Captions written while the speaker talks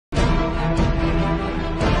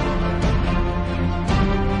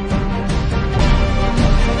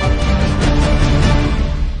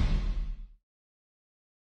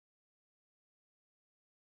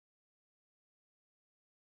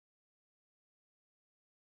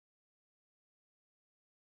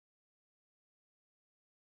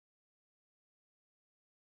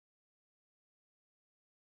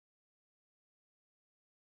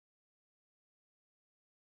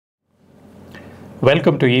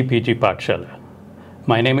Welcome to EPG Pathshala.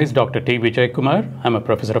 My name is Dr. T. Vijay Kumar. I'm a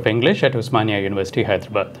professor of English at Osmania University,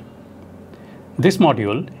 Hyderabad. This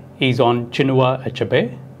module is on Chinua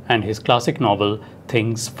Achebe and his classic novel,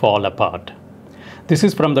 Things Fall Apart. This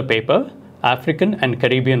is from the paper, African and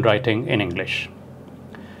Caribbean Writing in English.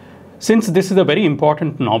 Since this is a very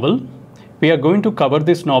important novel, we are going to cover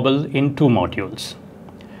this novel in two modules.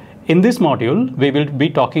 In this module, we will be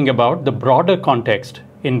talking about the broader context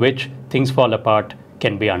in which Things Fall Apart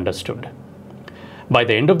can be understood. By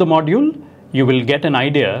the end of the module, you will get an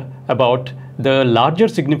idea about the larger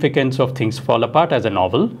significance of Things Fall Apart as a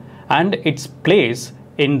novel and its place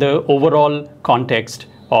in the overall context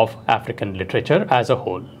of African literature as a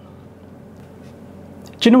whole.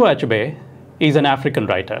 Chinua Achebe is an African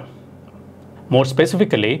writer. More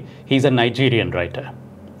specifically, he is a Nigerian writer.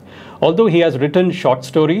 Although he has written short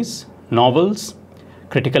stories, novels,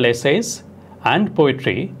 critical essays, and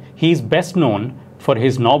poetry, he is best known for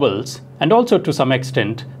his novels and also to some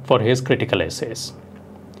extent for his critical essays.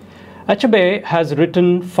 Achebe has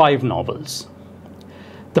written 5 novels.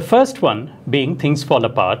 The first one being Things Fall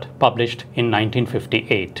Apart, published in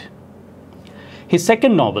 1958. His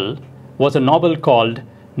second novel was a novel called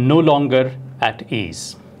No Longer at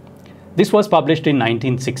Ease. This was published in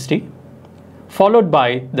 1960, followed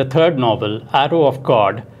by the third novel, Arrow of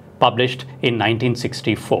God, published in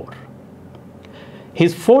 1964.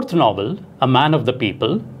 His fourth novel, A Man of the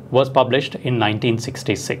People, was published in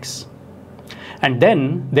 1966. And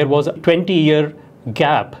then there was a 20-year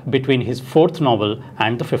gap between his fourth novel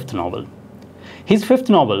and the fifth novel. His fifth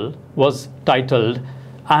novel was titled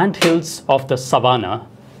Ant Hills of the Savannah,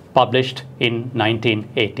 published in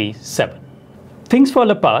 1987. Things Fall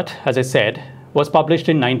Apart, as I said, was published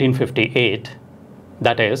in 1958,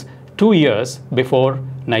 that is, 2 years before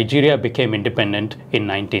Nigeria became independent in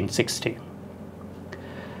 1960.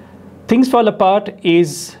 Things Fall Apart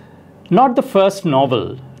is not the first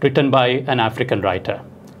novel written by an African writer,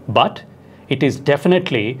 but it is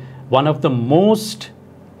definitely one of the most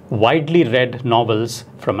widely read novels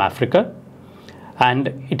from Africa,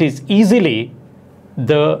 and it is easily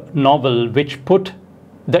the novel which put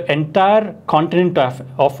the entire continent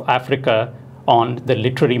of Africa on the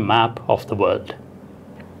literary map of the world.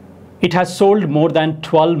 It has sold more than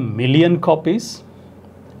 12 million copies,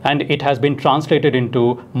 and it has been translated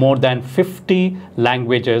into more than 50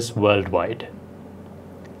 languages worldwide.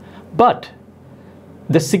 But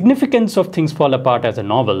the significance of Things Fall Apart as a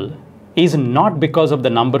novel is not because of the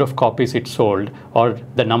number of copies it sold or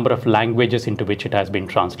the number of languages into which it has been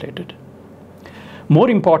translated. More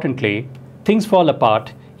importantly, Things Fall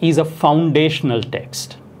Apart is a foundational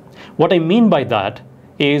text. What I mean by that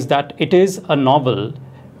is that it is a novel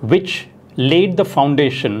which laid the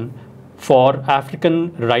foundation for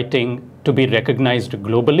African writing to be recognized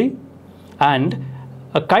globally and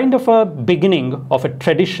a kind of a beginning of a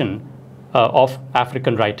tradition of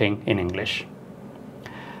African writing in English.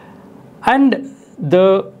 And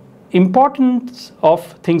the importance of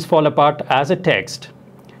Things Fall Apart as a text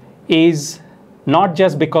is not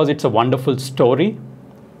just because it's a wonderful story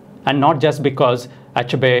and not just because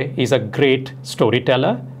Achebe is a great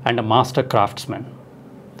storyteller and a master craftsman.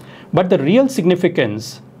 But the real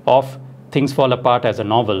significance of Things Fall Apart as a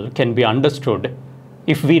novel can be understood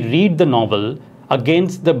if we read the novel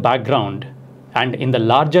against the background and in the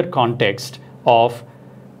larger context of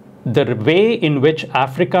the way in which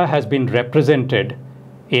Africa has been represented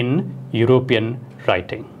in European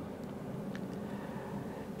writing.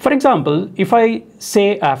 For example, if I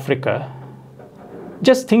say Africa,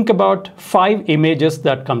 just think about 5 images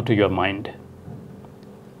that come to your mind.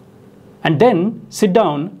 And then sit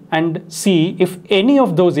down and see if any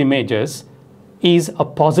of those images is a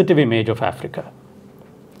positive image of Africa.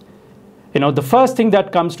 You know, the first thing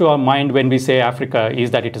that comes to our mind when we say Africa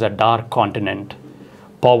is that it is a dark continent,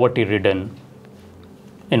 poverty-ridden,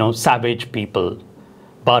 savage people,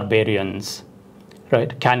 barbarians,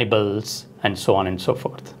 right, cannibals, and so on and so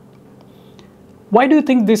forth. Why do you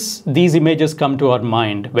think these images come to our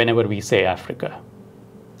mind whenever we say Africa?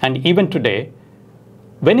 And even today,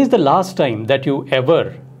 when is the last time that you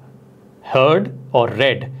ever heard or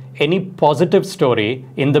read any positive story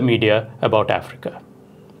in the media about Africa?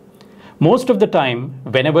 Most of the time,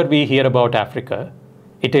 whenever we hear about Africa,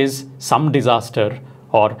 it is some disaster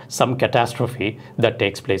or some catastrophe that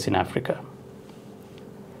takes place in Africa.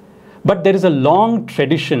 But there is a long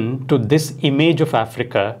tradition to this image of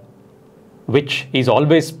Africa, which is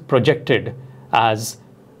always projected as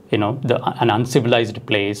an uncivilized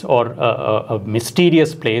place or a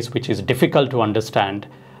mysterious place which is difficult to understand,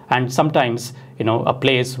 and sometimes a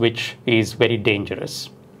place which is very dangerous.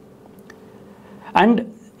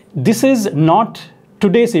 And this is not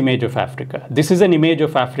today's image of Africa. This is an image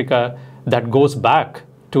of Africa that goes back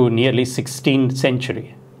to nearly 16th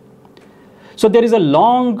century. So there is a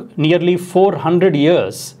long, nearly 400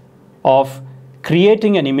 years of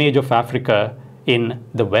creating an image of Africa in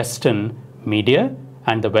the Western media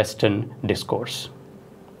and the Western discourse.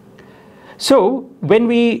 So when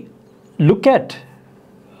we look at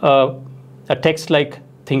a text like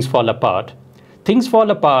Things Fall Apart, Things Fall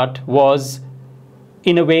Apart was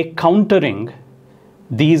in a way countering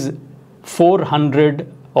these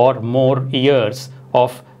 400 or more years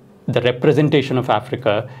of the representation of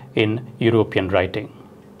Africa in European writing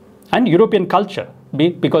and European culture.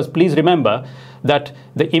 Because please remember that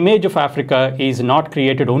the image of Africa is not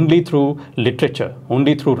created only through literature,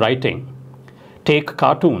 only through writing. Take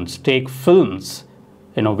cartoons, take films,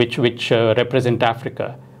 which represent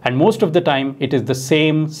Africa. And most of the time, it is the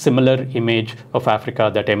same similar image of Africa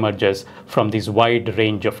that emerges from this wide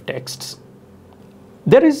range of texts.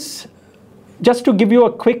 There is, just to give you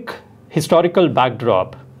a quick historical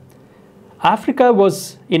backdrop, Africa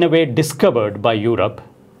was in a way discovered by Europe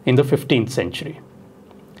in the 15th century.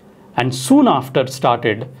 And soon after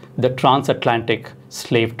started the transatlantic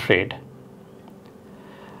slave trade.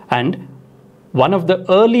 And one of the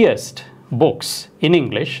earliest books in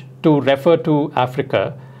English to refer to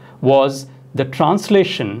Africa was the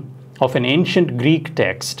translation of an ancient Greek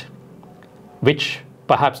text, which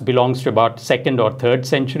perhaps belongs to about 2nd or 3rd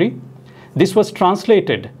century. This was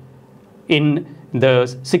translated in the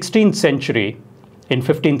 16th century, in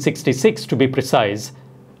 1566 to be precise,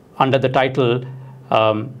 under the title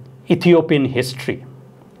Ethiopian History.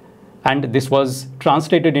 And this was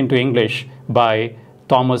translated into English by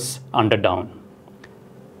Thomas Underdown.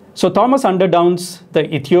 So Thomas Underdown's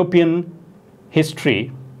The Ethiopian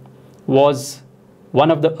History was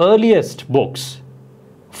one of the earliest books,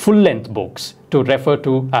 full-length books, to refer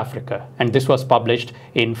to Africa. And this was published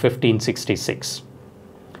in 1566.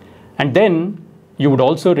 And then you would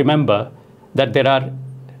also remember that there are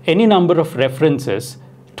any number of references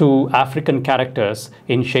to African characters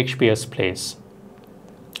in Shakespeare's plays,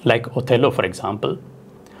 like Othello, for example,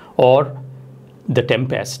 or The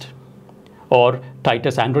Tempest, or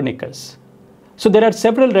Titus Andronicus. So there are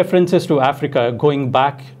several references to Africa going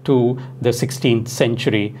back to the 16th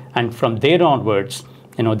century, and from there onwards,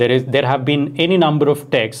 there have been any number of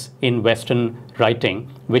texts in Western writing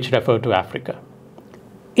which refer to Africa.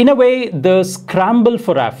 In a way, the scramble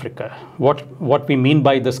for Africa, what we mean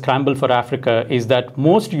by the scramble for Africa is that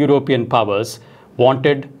most European powers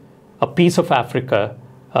wanted a piece of Africa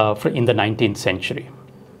in the 19th century.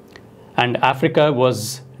 And Africa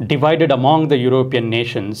was divided among the European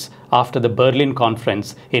nations after the Berlin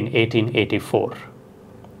Conference in 1884.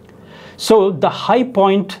 So the high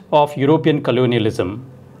point of European colonialism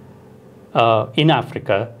in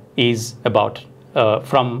Africa is about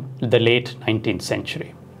from the late 19th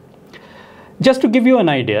century. Just to give you an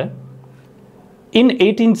idea, in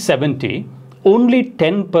 1870, only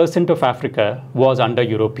 10% of Africa was under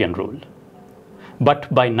European rule. But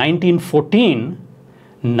by 1914,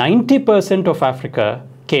 90% of Africa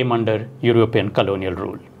came under European colonial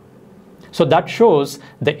rule. So that shows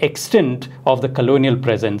the extent of the colonial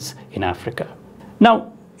presence in Africa.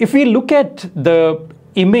 Now, if we look at the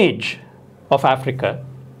image of Africa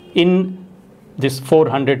in this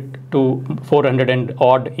 400 to 400 and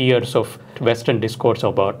odd years of Western discourse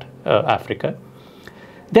about Africa,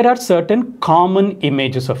 there are certain common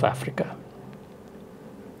images of Africa.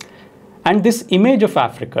 And this image of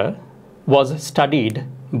Africa was studied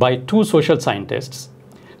by two social scientists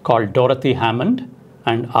called Dorothy Hammond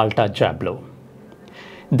and Alta Jablow.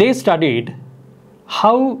 They studied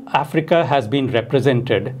how Africa has been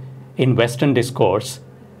represented in Western discourse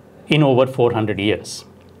in over 400 years.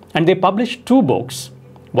 And they published two books.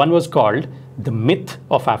 One was called The Myth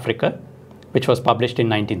of Africa, which was published in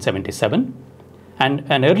 1977, and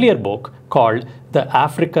an earlier book called The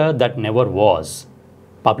Africa That Never Was,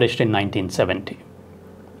 published in 1970.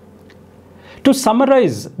 To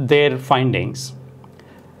summarize their findings,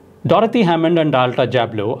 Dorothy Hammond and Alta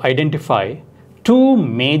Jablow identify two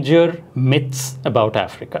major myths about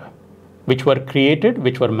Africa, which were created,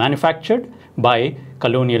 which were manufactured by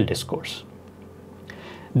colonial discourse.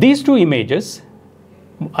 These two images,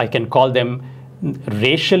 I can call them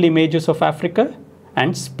racial images of Africa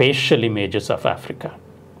and spatial images of Africa.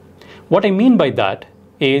 What I mean by that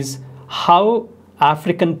is how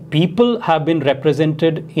African people have been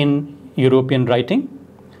represented in European writing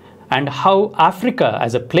and how Africa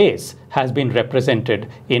as a place has been represented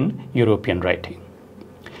in European writing.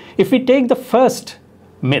 If we take the first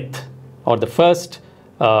myth or the first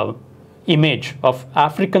image of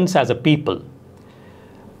Africans as a people,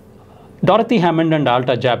 Dorothy Hammond and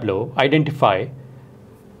Alta Jablow identify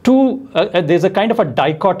there's a kind of a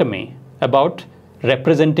dichotomy about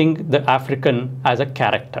representing the African as a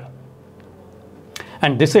character.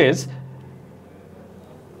 And this is,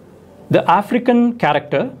 the African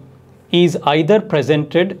character is either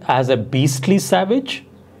presented as a beastly savage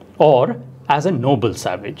or as a noble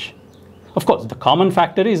savage. Of course, the common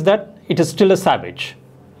factor is that it is still a savage,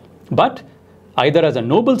 but either as a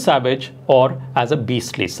noble savage or as a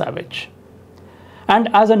beastly savage. And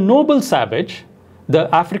as a noble savage,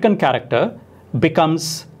 the African character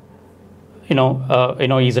becomes,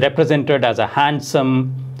 is represented as a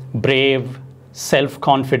handsome, brave,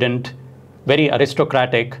 self-confident, very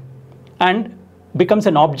aristocratic, and becomes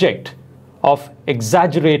an object of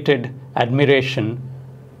exaggerated admiration,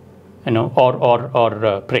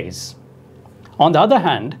 or praise. On the other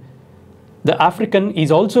hand, the African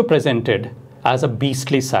is also presented as a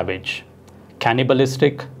beastly savage,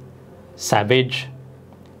 cannibalistic, savage,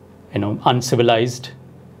 uncivilized,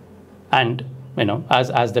 and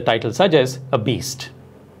as the title suggests, a beast.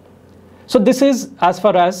 So this is as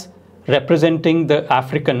far as representing the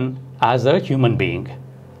African as a human being,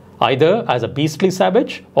 either as a beastly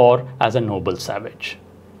savage or as a noble savage.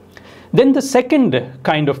 Then the second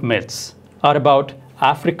kind of myths are about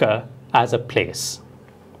Africa as a place.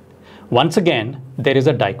 Once again, there is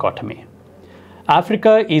a dichotomy.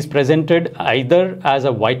 Africa is presented either as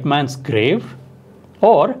a white man's grave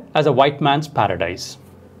or as a white man's paradise.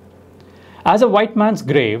 As a white man's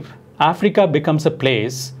grave, Africa becomes a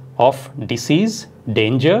place of disease,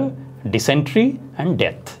 danger, dysentery, and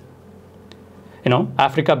death.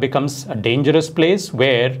 Africa becomes a dangerous place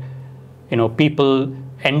where, people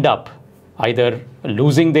end up either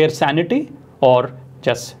losing their sanity or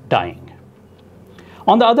just dying.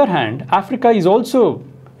 On the other hand, Africa is also,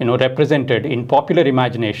 represented in popular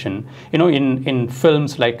imagination, in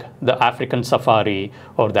films like the African Safari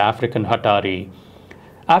or the African Hatari.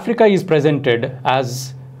 Africa is presented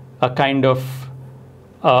as a kind of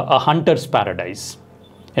a hunter's paradise,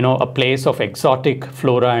 a place of exotic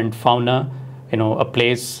flora and fauna, a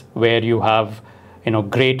place where you have,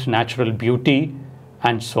 great natural beauty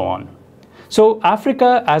and so on. So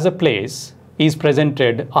Africa as a place is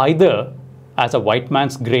presented either as a white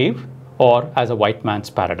man's grave or as a white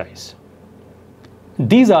man's paradise.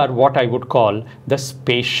 These are what I would call the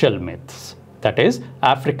spatial myths, that is,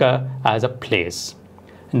 Africa as a place.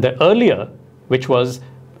 And the earlier, which was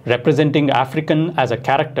representing African as a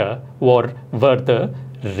character, were the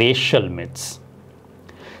racial myths.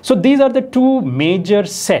 So these are the two major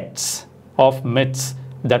sets of myths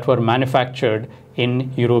that were manufactured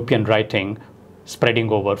in European writing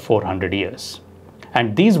spreading over 400 years.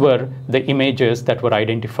 And these were the images that were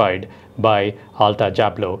identified by Alta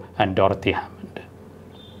Jablow and Dorothy Hammond.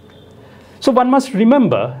 So one must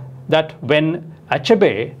remember that when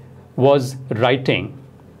Achebe was writing,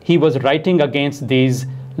 he was writing against these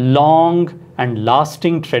long and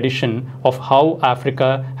lasting tradition of how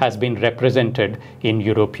Africa has been represented in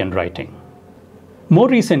European writing. More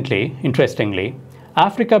recently, interestingly,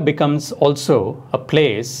 Africa becomes also a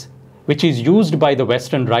place which is used by the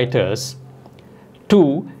Western writers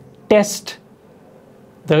to test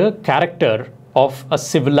the character of a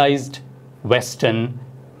civilized Western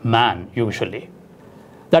man, usually.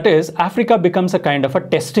 That is, Africa becomes a kind of a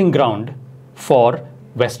testing ground for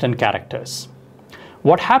Western characters.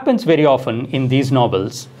 What happens very often in these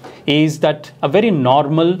novels is that a very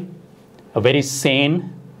normal, a very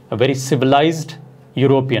sane, a very civilized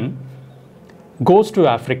European goes to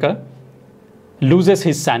Africa, loses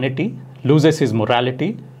his sanity, loses his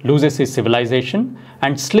morality, loses his civilization,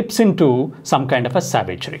 and slips into some kind of a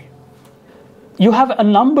savagery. You have a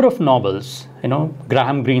number of novels,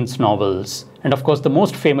 Graham Greene's novels, and of course the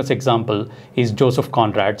most famous example is Joseph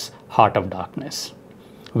Conrad's Heart of Darkness,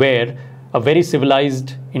 where a very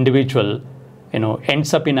civilized individual,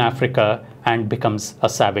 ends up in Africa and becomes a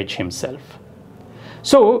savage himself.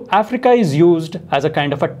 So Africa is used as a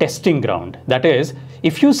kind of a testing ground. That is,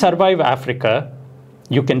 if you survive Africa,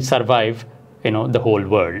 you can survive, the whole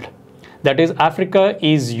world. That is, Africa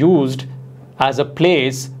is used as a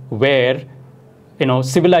place where,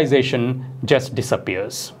 civilization just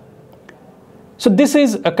disappears. So this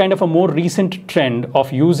is a kind of a more recent trend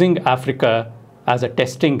of using Africa as a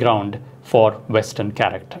testing ground for Western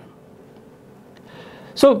character.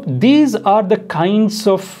 So these are the kinds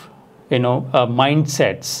of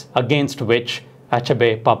mindsets against which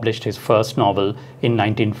Achebe published his first novel in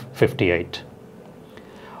 1958.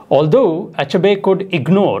 Although Achebe could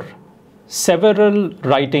ignore several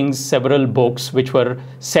writings, several books which were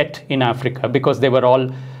set in Africa because they were all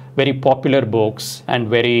very popular books and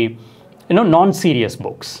very non-serious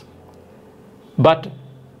books. But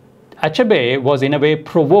Achebe was in a way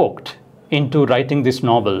provoked into writing this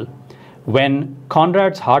novel when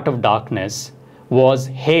Conrad's Heart of Darkness was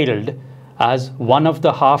hailed as one of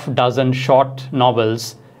the half-dozen short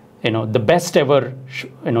novels, the best ever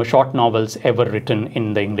short novels ever written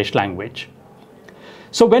in the English language.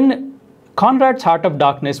 So when Conrad's Heart of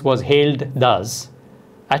Darkness was hailed thus,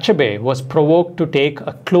 Achebe was provoked to take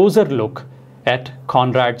a closer look at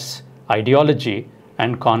Conrad's ideology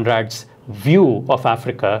and Conrad's view of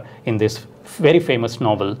Africa in this very famous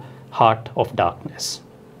novel, Heart of Darkness.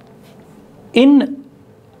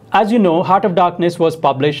 As you know, Heart of Darkness was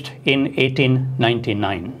published in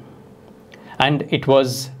 1899. And it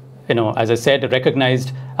was, as I said,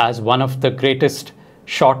 recognized as one of the greatest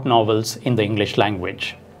short novels in the English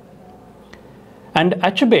language. And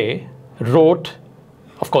Achebe wrote,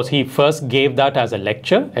 of course, he first gave that as a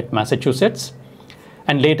lecture at Massachusetts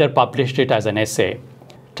and later published it as an essay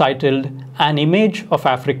titled An Image of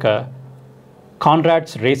Africa,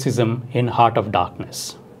 Conrad's Racism in Heart of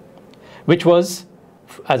Darkness, which was,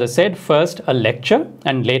 as I said, first a lecture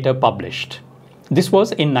and later published. This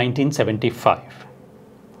was in 1975.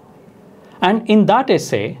 And in that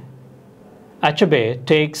essay, Achebe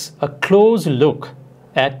takes a close look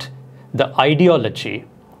at the ideology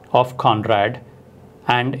of Conrad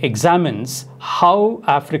and examines how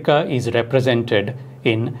Africa is represented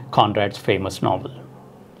in Conrad's famous novel.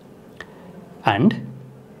 And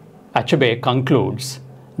Achebe concludes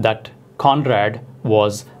that Conrad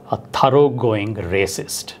was a thoroughgoing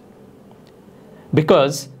racist,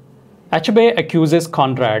 because Achebe accuses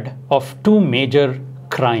Conrad of two major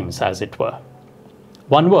crimes, as it were.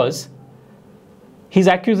 One was his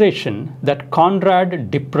accusation that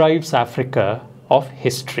Conrad deprives Africa of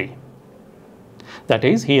history. That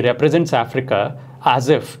is, he represents Africa as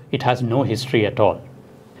if it has no history at all.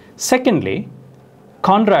 Secondly,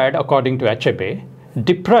 Conrad, according to Achebe,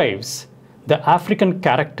 deprives the African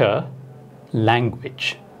character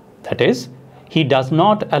language. That is, he does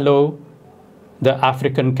not allow the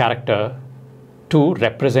African character to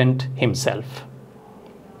represent himself.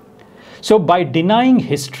 So by denying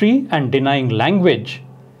history and denying language,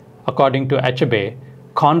 according to Achebe,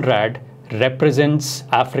 Conrad represents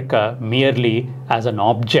Africa merely as an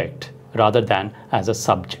object rather than as a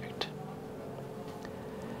subject.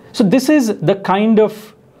 So this is the kind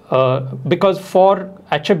of, because for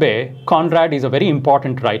Achebe, Conrad is a very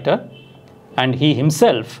important writer, and he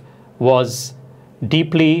himself was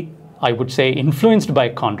deeply, I would say, influenced by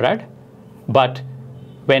Conrad. But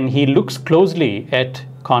when he looks closely at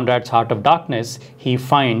Conrad's Heart of Darkness, he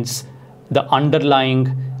finds the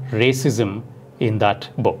underlying racism in that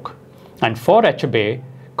book. And for Achebe,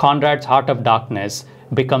 Conrad's Heart of Darkness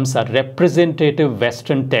becomes a representative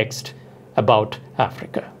Western text about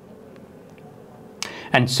Africa.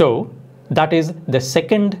 And so that is the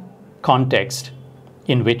second context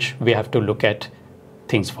in which we have to look at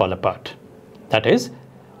Things Fall Apart. That is,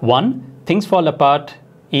 one, Things Fall Apart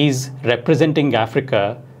is representing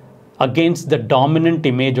Africa against the dominant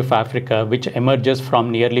image of Africa which emerges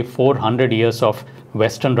from nearly 400 years of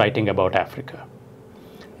Western writing about Africa.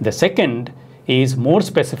 The second is more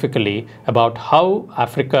specifically about how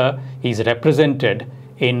Africa is represented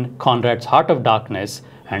in Conrad's Heart of Darkness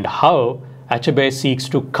and how Achebe seeks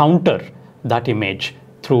to counter that image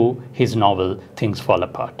through his novel Things Fall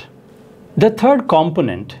Apart. The third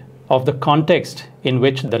component of the context in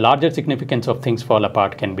which the larger significance of Things Fall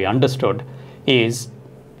Apart can be understood is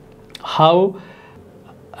how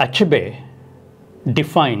Achebe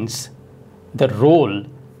defines the role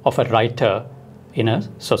of a writer in a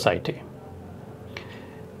society.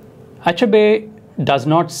 Achebe does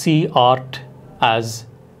not see art as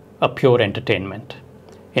a pure entertainment.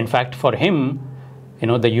 In fact, for him,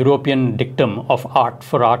 the European dictum of art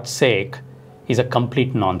for art's sake is a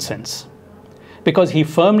complete nonsense, because he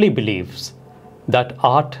firmly believes that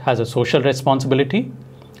art has a social responsibility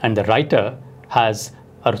and the writer has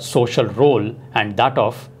a social role, and that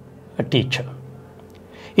of a teacher.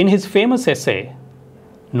 In his famous essay,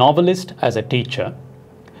 Novelist as a Teacher,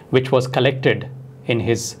 which was collected in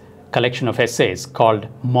his collection of essays called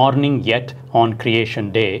Morning Yet on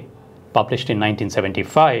Creation Day, published in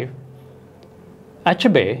 1975,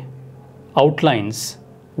 Achebe outlines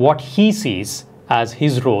what he sees as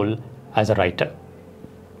his role as a writer.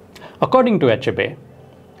 According to Achebe,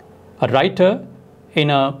 a writer in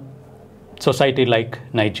a society like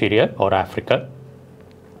Nigeria or Africa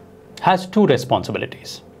has two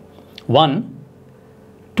responsibilities. One,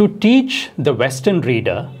 to teach the Western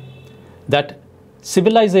reader that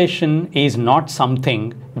civilization is not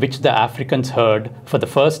something which the Africans heard for the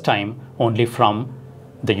first time only from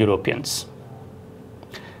the Europeans.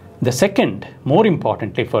 The second, more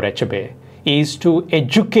importantly for Achebe, is to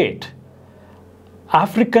educate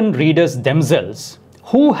African readers themselves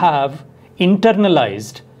who have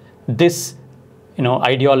internalized this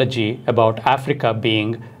ideology about Africa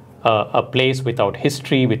being a place without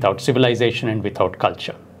history, without civilization, and without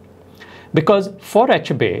culture. Because for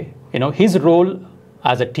Achebe, his role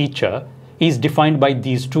as a teacher is defined by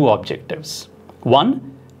these two objectives.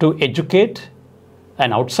 One, to educate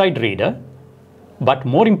an outside reader, but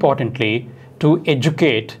more importantly, to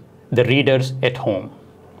educate the readers at home.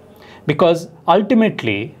 Because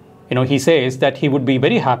ultimately, he says that he would be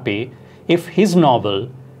very happy if his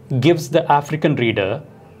novel gives the African reader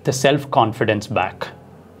the self-confidence back.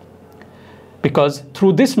 Because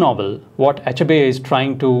through this novel, what Achebe is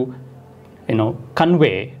trying to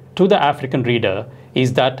convey to the African reader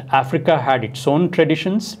is that Africa had its own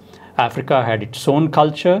traditions, Africa had its own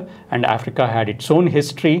culture, and Africa had its own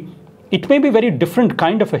history. It may be a very different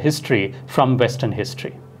kind of a history from Western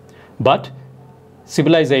history, but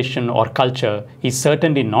civilization or culture is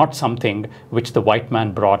certainly not something which the white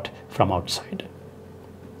man brought from outside.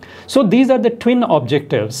 So these are the twin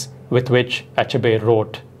objectives with which Achebe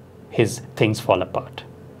wrote his Things Fall Apart.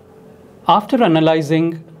 After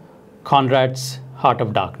analyzing Conrad's Heart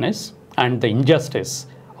of Darkness and the injustice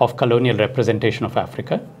of colonial representation of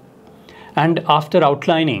Africa, and after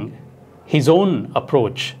outlining his own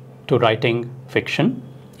approach to writing fiction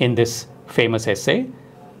in this famous essay,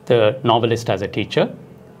 The Novelist as a Teacher,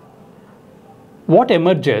 what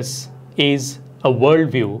emerges is a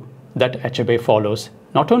worldview that Achebe follows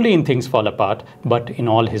not only in Things Fall Apart, but in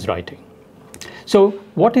all his writing. So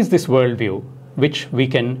what is this worldview which we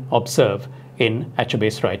can observe in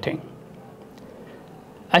Achebe's writing?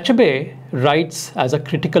 Achebe writes as a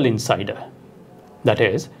critical insider. That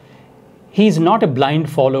is, he is not a blind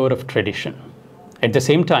follower of tradition. At the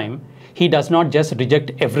same time, he does not just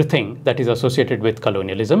reject everything that is associated with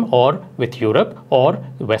colonialism or with Europe or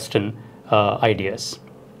Western ideas.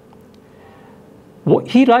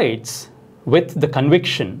 He writes with the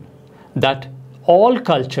conviction that all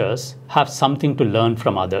cultures have something to learn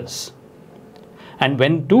from others. And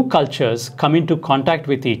when two cultures come into contact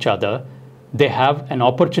with each other, they have an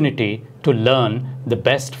opportunity to learn the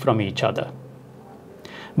best from each other.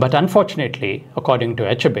 But unfortunately, according to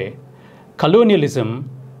Achebe, colonialism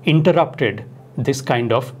interrupted this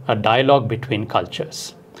kind of a dialogue between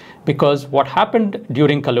cultures. Because what happened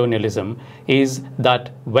during colonialism is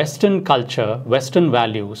that Western culture, Western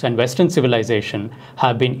values, and Western civilization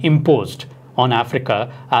have been imposed on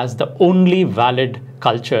Africa as the only valid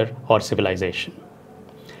culture or civilization.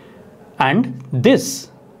 And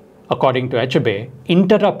this, according to Achebe,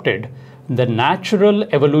 interrupted the natural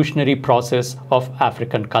evolutionary process of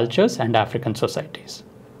African cultures and African societies.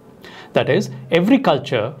 That is, every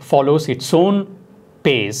culture follows its own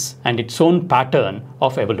pace and its own pattern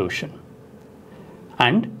of evolution.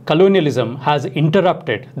 And colonialism has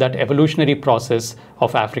interrupted that evolutionary process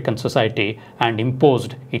of African society and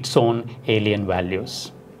imposed its own alien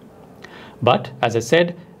values. But as I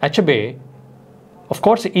said, Achebe, of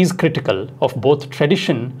course, is critical of both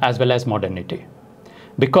tradition as well as modernity.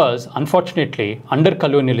 Because unfortunately, under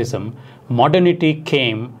colonialism, modernity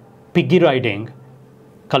came piggy riding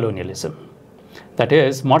colonialism. That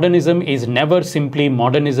is, modernism is never simply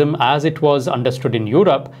modernism as it was understood in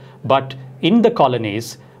Europe, but in the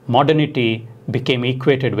colonies, modernity became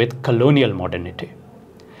equated with colonial modernity.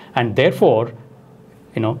 And therefore,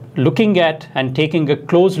 looking at and taking a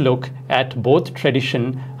close look at both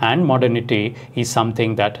tradition and modernity is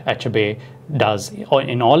something that Achebe does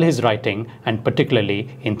in all his writing, and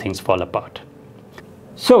particularly in Things Fall Apart.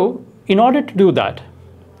 So, in order to do that,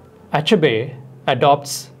 Achebe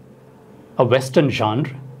adopts a Western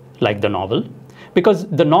genre like the novel, because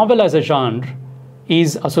the novel as a genre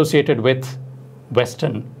is associated with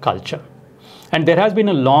Western culture. And there has been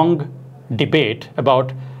a long debate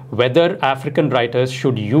about whether African writers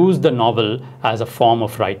should use the novel as a form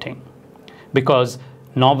of writing. Because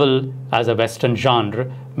novel as a Western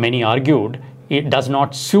genre, many argued, it does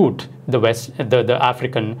not suit the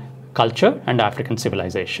African culture and African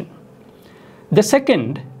civilization. The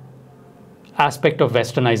second aspect of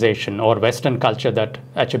Westernization or Western culture that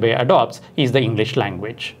Achebe adopts is the English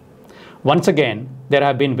language. Once again, there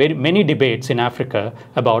have been many debates in Africa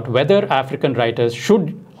about whether African writers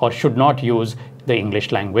should or should not use the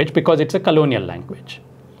English language because it's a colonial language.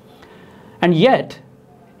 And yet,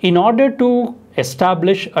 in order to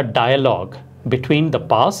establish a dialogue between the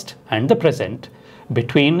past and the present,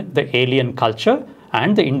 between the alien culture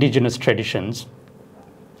and the indigenous traditions,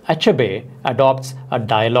 Achebe adopts a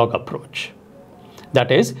dialogue approach.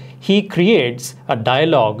 That is, he creates a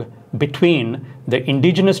dialogue between the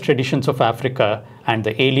indigenous traditions of Africa and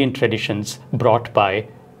the alien traditions brought by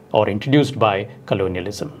or introduced by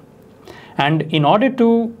colonialism. And in order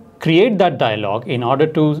to create that dialogue, in order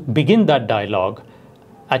to begin that dialogue,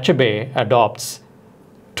 Achebe adopts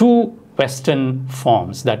two Western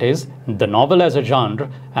forms, that is, the novel as a genre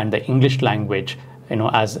and the English language,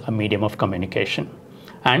 as a medium of communication.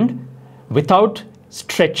 And without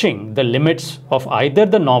stretching the limits of either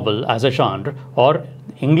the novel as a genre or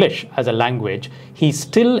English as a language, he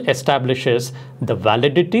still establishes the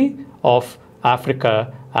validity of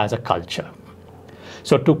Africa as a culture.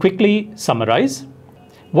 So to quickly summarize,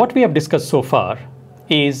 what we have discussed so far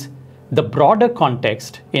is the broader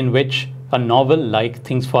context in which a novel like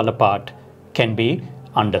Things Fall Apart can be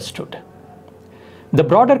understood. The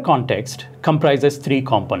broader context comprises three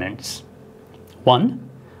components. One,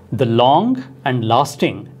 the long and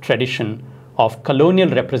lasting tradition of colonial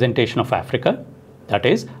representation of Africa, that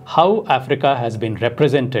is, how Africa has been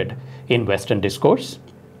represented in Western discourse.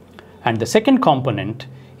 And the second component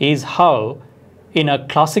is how, in a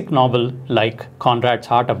classic novel like Conrad's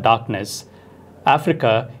Heart of Darkness,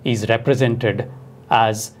 Africa is represented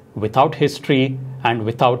as without history and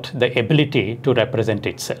without the ability to represent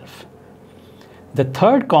itself. The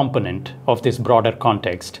third component of this broader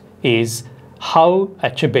context is how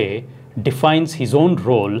Achebe defines his own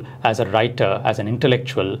role as a writer, as an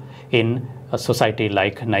intellectual in a society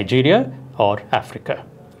like Nigeria or Africa.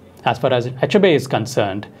 As far as Achebe is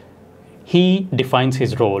concerned, he defines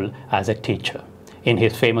his role as a teacher in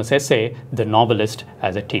his famous essay, The Novelist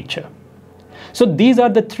as a Teacher. So these are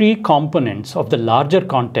the three components of the larger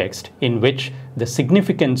context in which the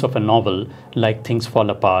significance of a novel like Things Fall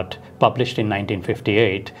Apart, published in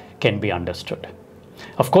 1958, can be understood.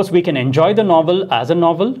 Of course, we can enjoy the novel as a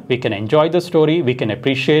novel, we can enjoy the story, we can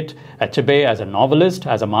appreciate Achebe as a novelist,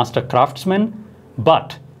 as a master craftsman,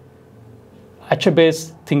 but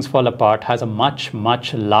Achebe's Things Fall Apart has a much,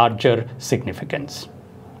 much larger significance.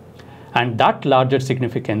 And that larger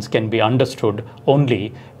significance can be understood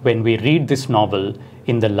only when we read this novel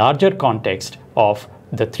in the larger context of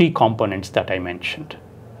the three components that I mentioned.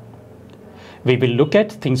 We will look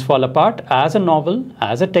at Things Fall Apart as a novel,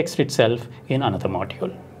 as a text itself, in another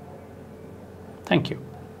module. Thank you.